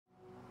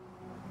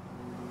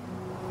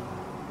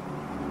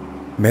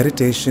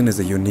Meditation is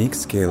a unique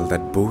skill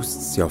that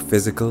boosts your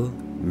physical,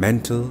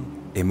 mental,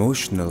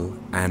 emotional,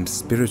 and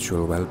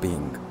spiritual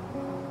well-being.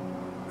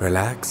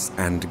 Relax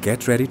and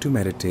get ready to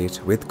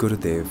meditate with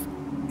Gurudev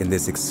in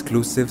this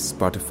exclusive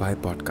Spotify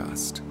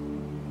podcast.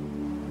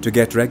 To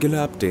get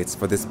regular updates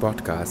for this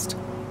podcast,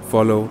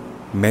 follow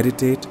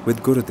Meditate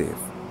with Gurudev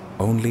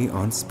only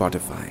on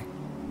Spotify.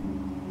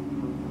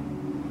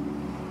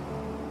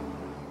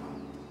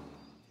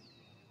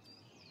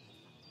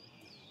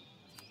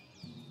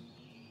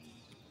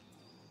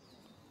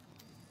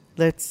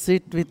 Let's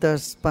sit with our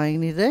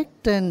spine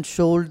erect and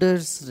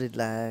shoulders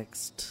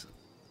relaxed.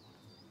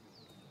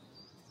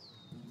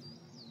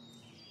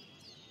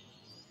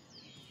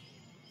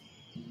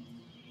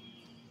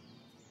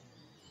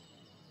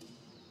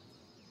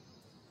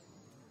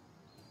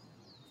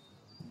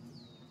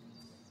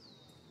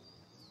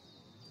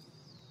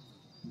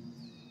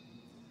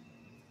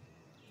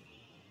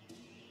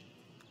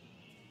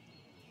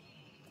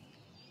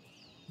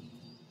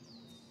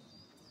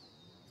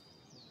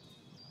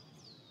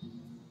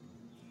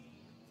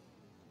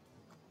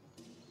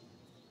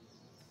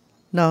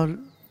 Now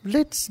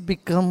let's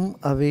become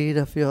aware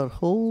of your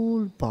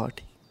whole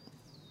body.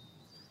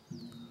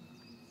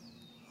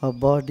 Our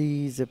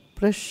body is a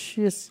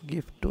precious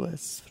gift to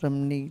us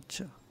from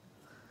nature.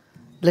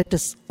 Let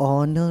us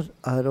honor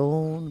our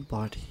own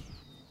body.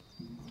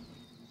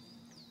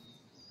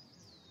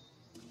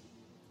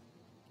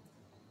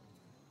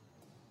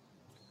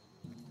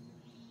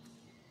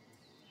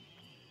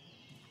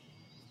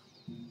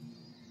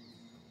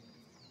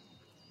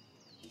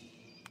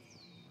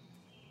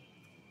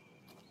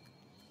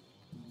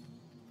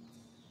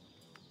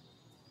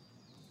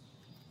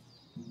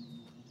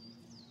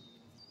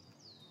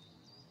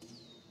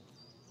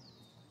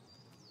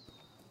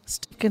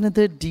 Take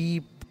another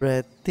deep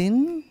breath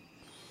in.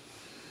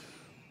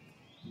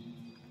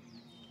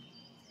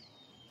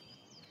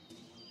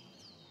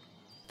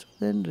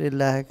 Then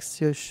relax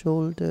your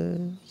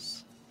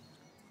shoulders.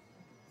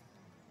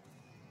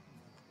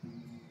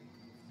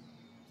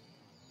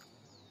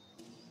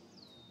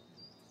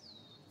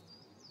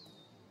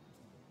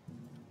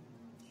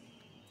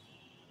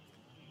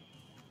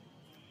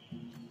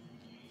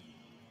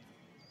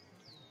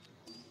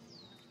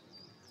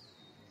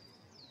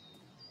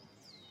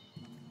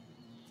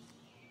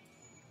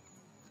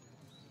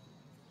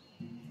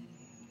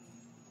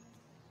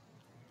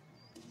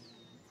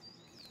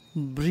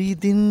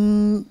 Breathe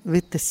in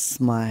with a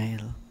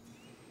smile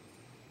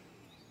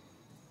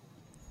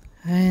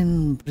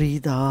and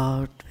breathe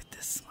out with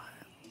a smile.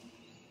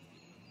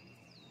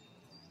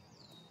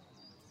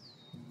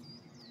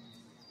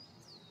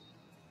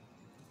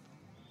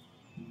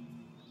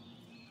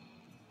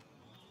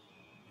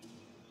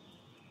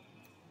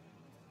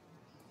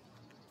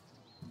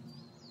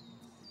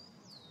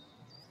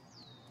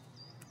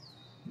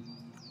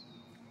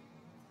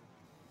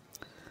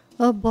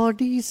 Our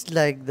body is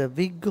like the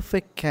wick of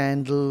a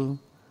candle.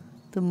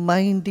 The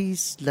mind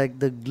is like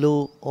the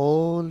glow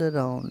all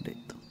around it.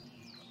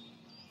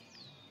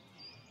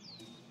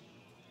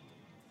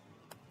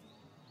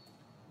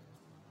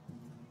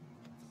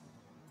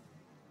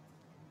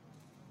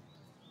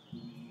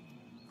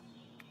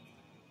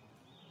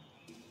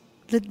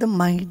 Let the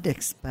mind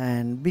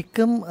expand.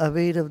 Become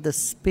aware of the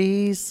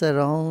space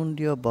around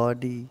your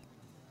body.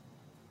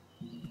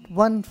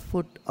 1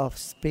 foot of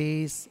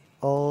space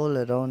all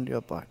around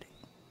your body.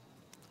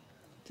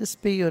 Just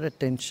pay your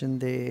attention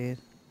there.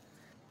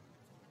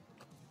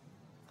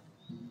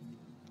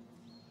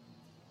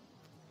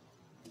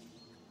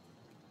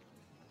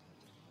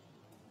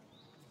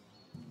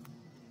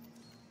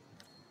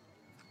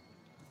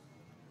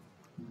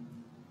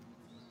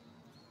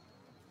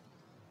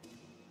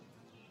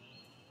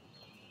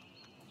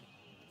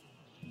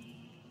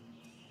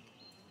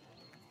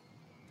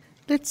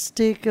 Let's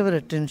take our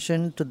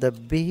attention to the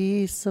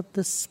base of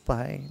the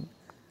spine.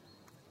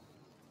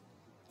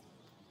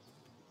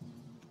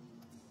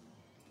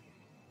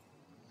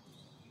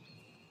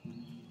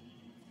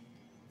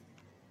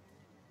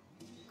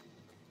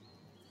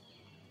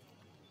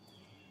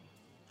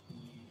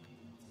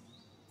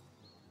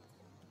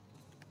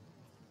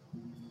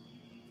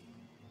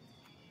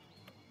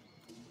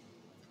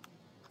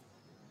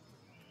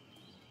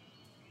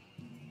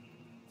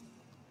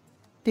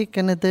 Take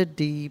another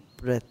deep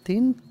breath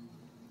in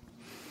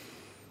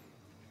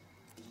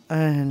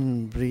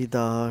and breathe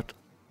out.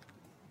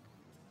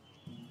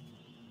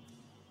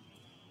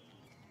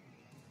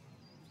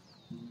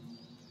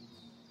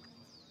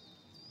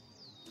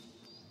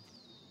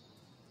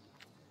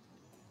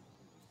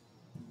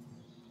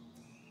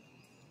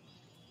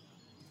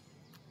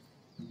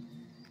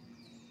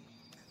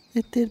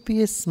 Let there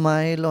be a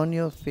smile on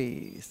your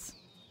face.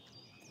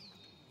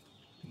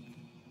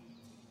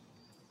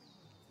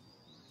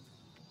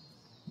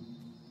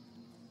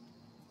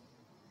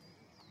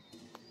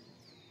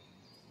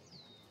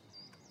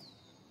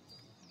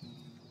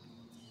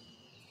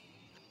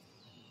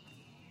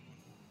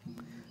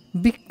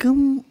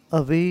 Become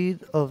aware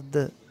of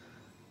the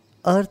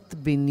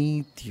earth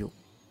beneath you.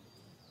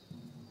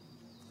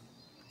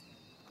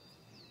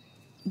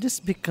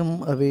 Just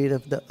become aware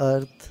of the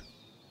earth.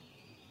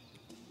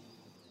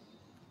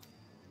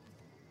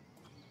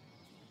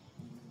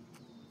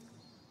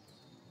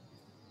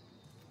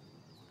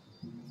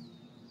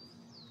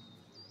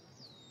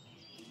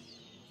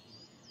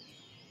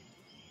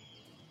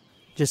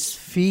 Just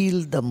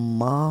feel the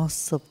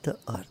mass of the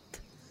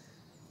earth.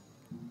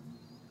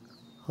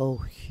 How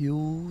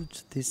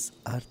huge this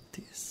earth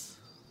is.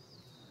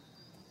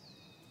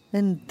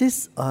 And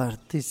this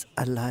earth is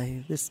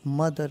alive. This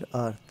Mother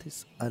Earth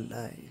is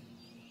alive.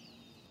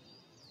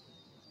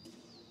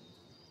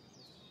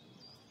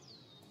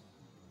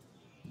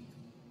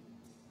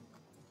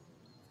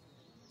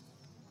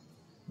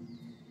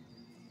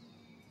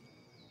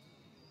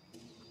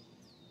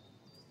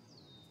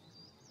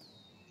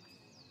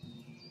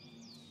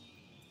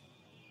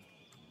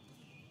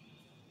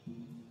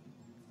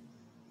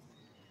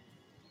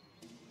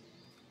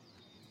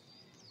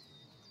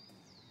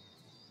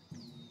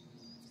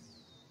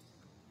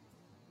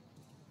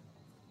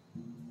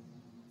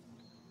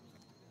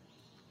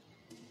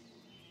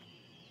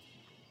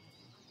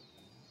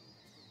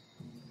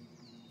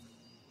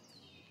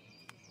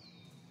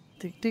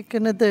 Take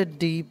another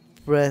deep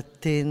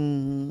breath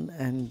in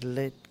and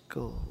let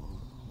go.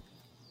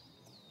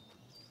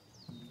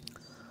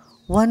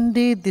 One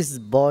day, this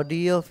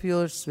body of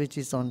yours, which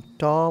is on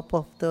top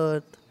of the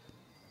earth,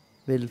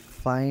 will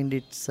find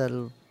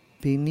itself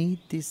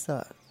beneath this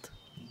earth.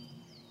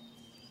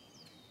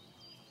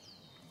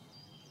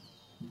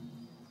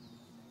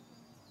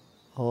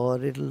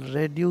 Or it'll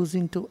reduce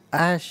into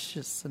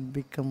ashes and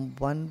become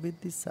one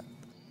with this earth.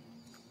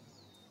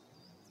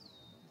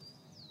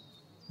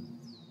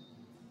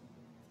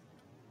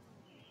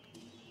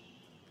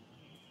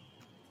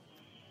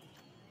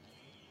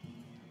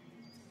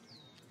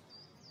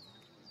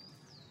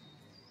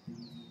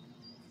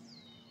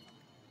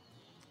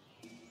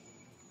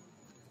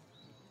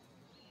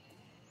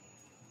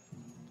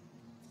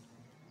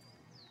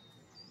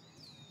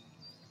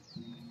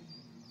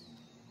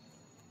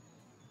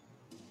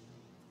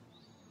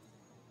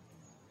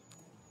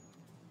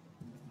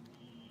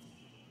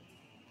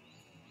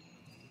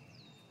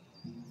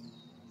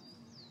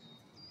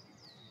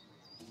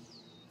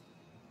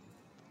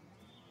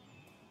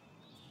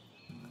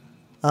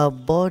 Our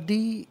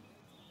body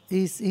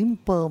is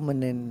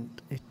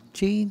impermanent, it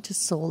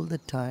changes all the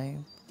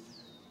time.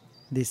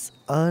 This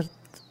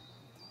earth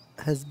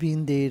has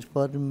been there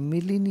for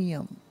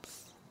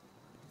millenniums.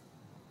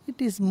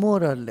 It is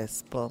more or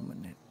less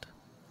permanent.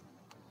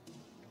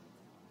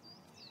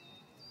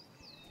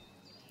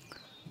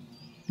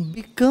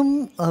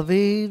 Become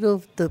aware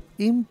of the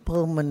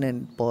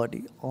impermanent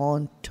body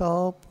on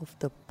top of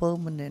the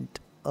permanent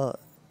earth.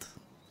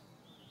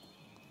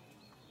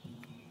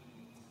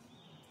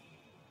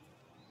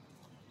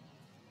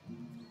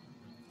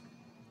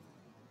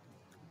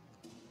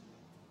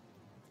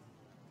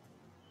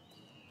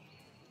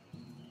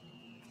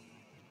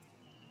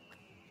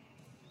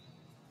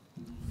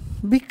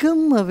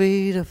 Become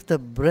aware of the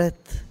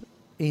breath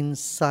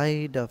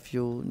inside of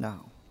you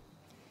now.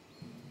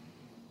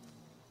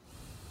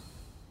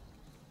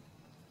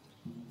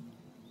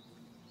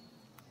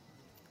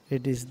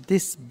 It is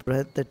this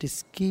breath that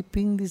is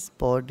keeping this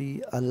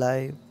body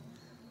alive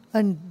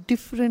and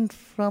different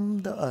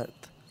from the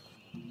earth.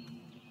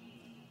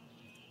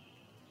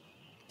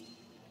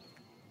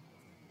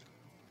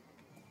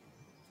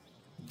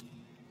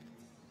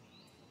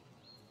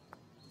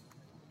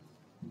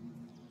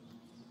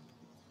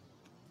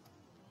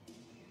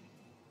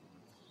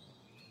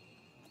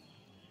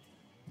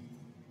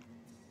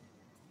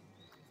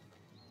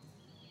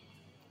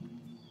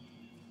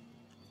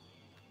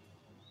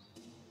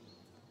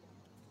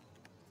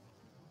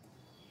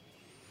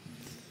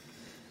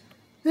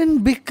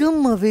 And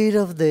become aware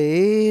of the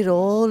air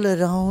all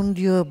around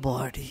your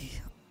body.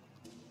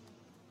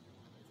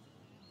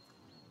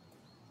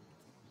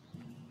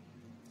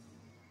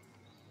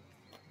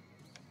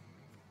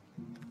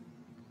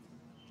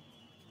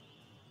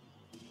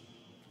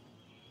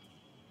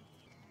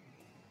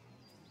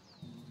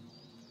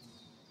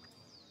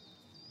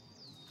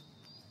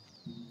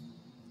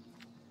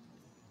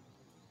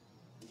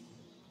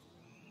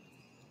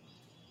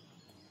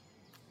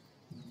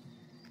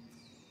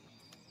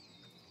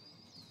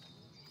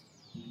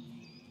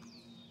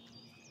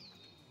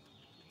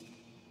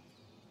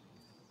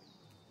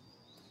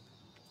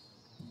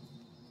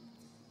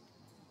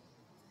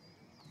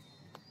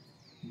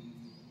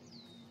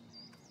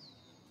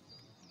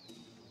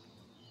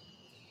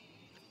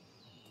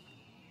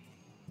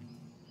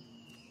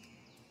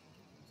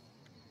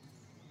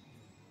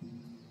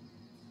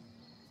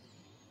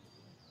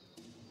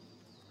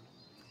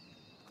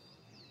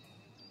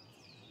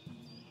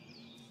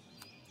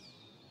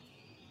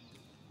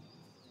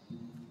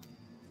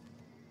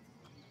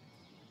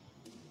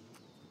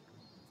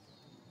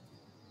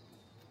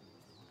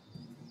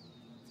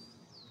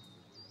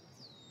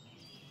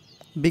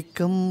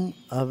 Become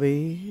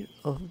aware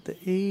of the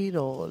air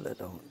all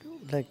around you.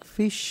 Like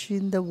fish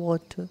in the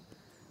water,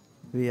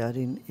 we are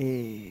in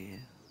air.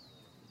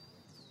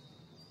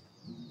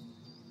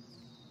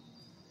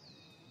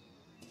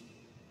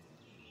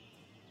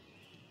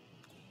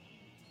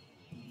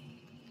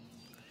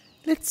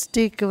 Let's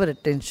take our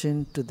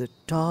attention to the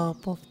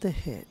top of the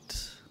head.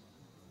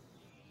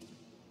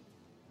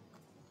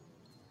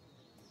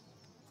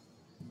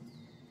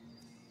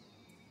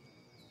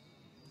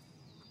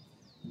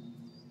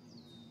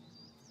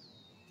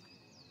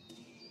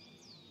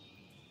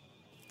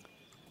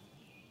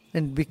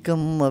 And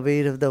become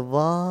aware of the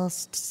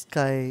vast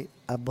sky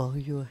above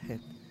your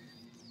head.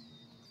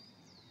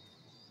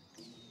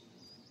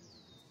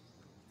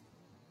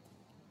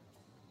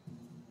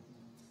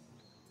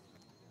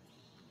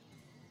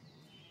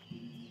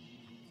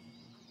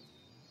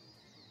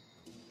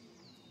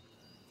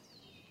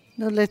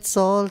 Now let's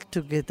all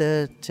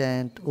together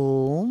chant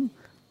Om.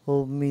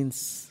 Om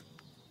means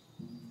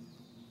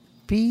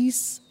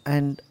peace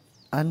and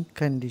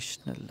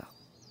unconditional love.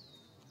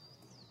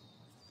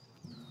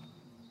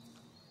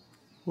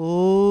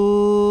 Om.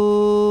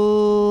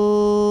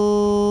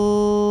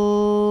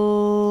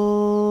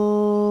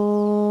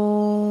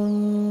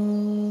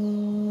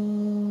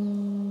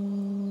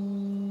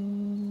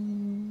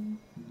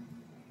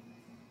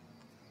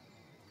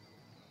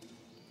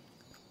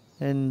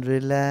 And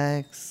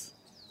relax.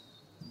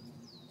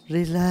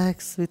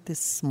 Relax with a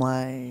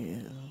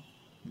smile.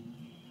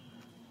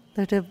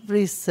 Let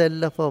every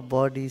cell of our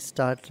body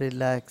start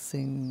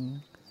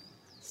relaxing,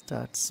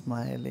 start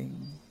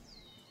smiling.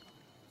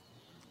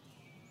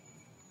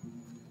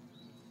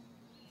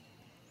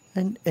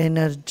 And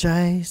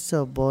energize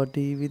our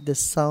body with the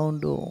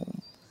sound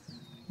Om.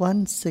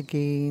 Once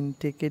again,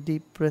 take a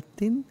deep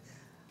breath in.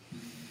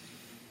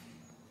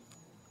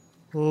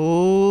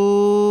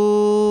 Om.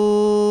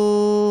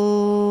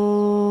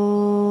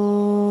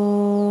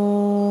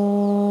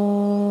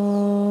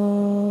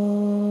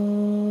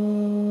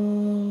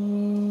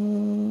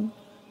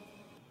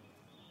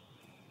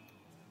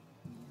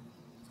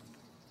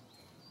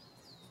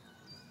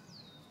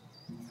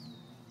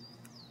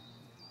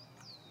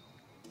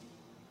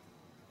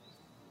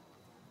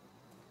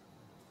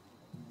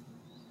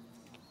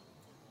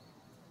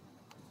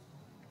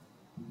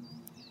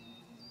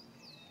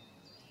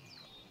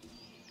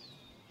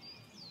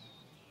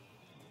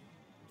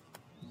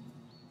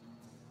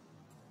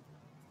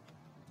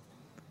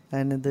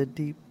 Another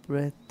deep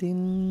breath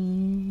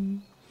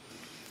in.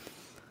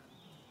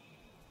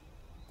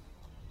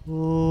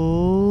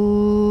 Om.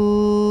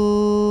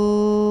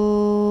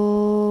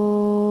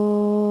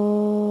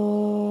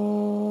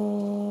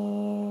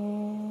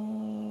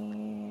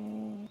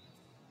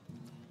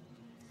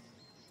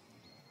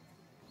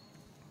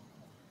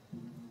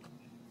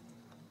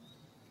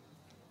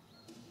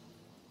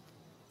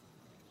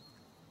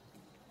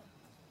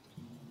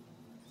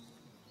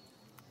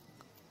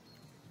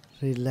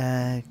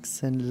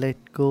 Relax and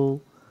let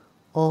go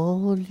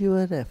all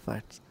your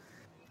efforts.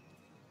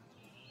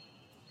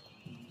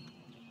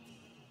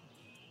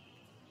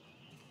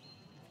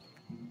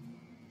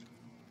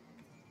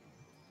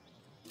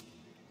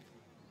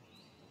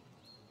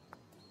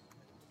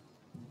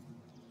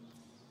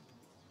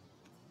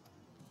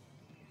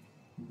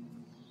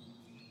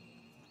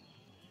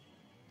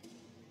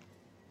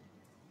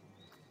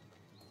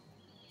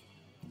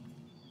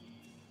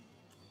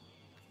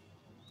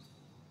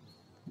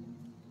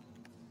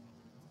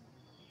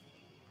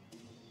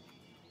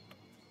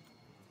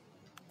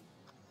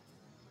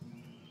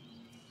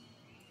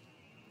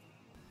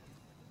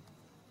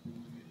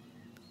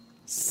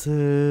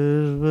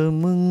 सर्वमङ्गल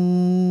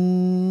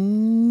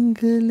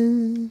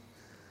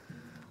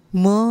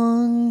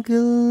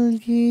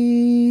माङ्गल्ये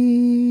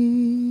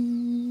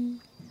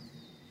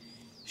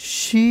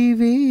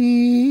शिवे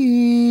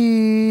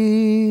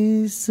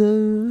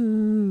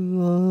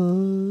सर्वार्थ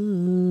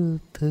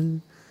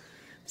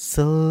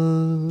साधके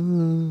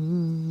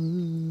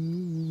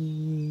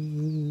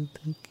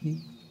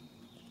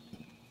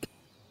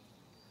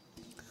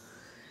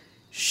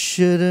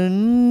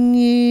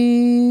शरण्ये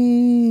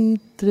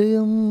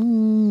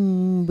त्र्यम्बके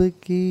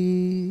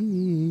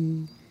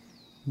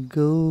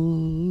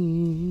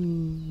गौरी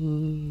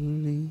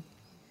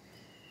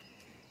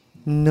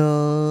नारायणी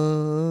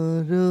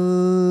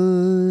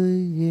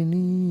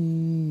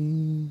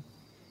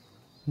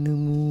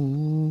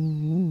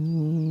नमोस्तुते।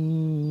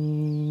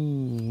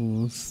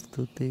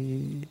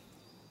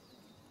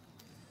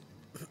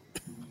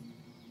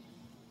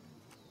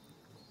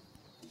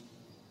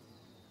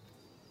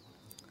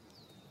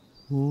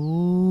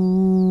 Om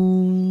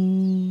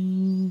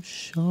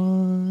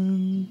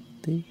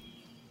Shanti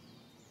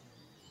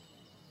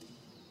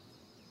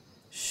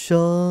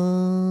Shanti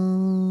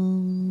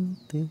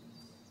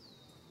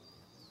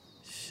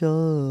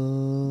Shanti.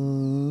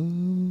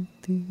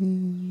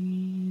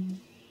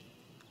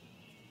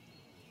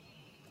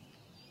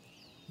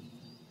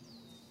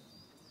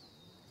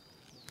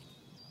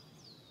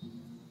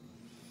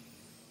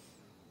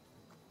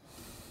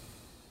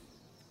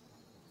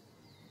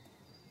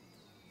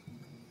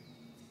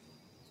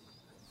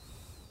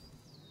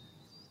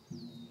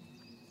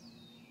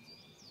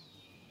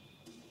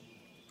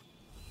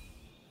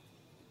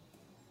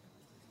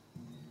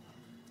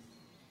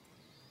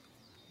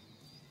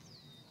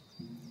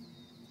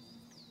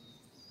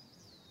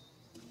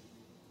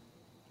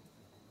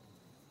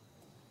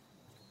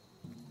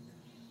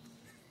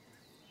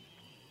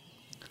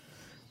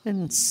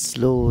 And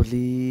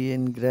slowly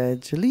and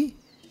gradually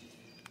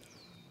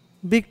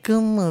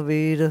become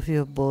aware of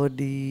your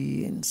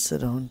body and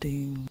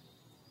surrounding.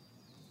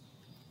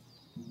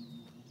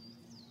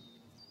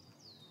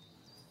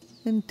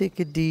 And take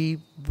a deep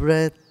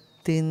breath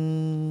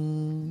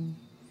in.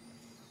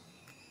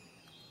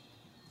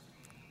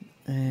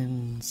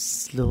 And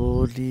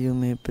slowly you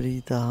may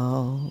breathe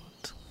out.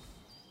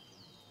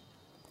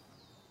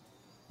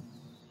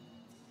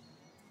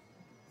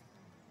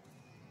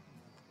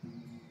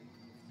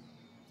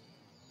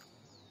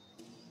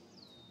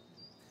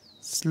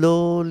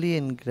 Slowly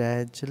and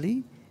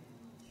gradually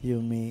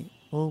you may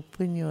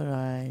open your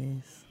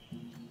eyes.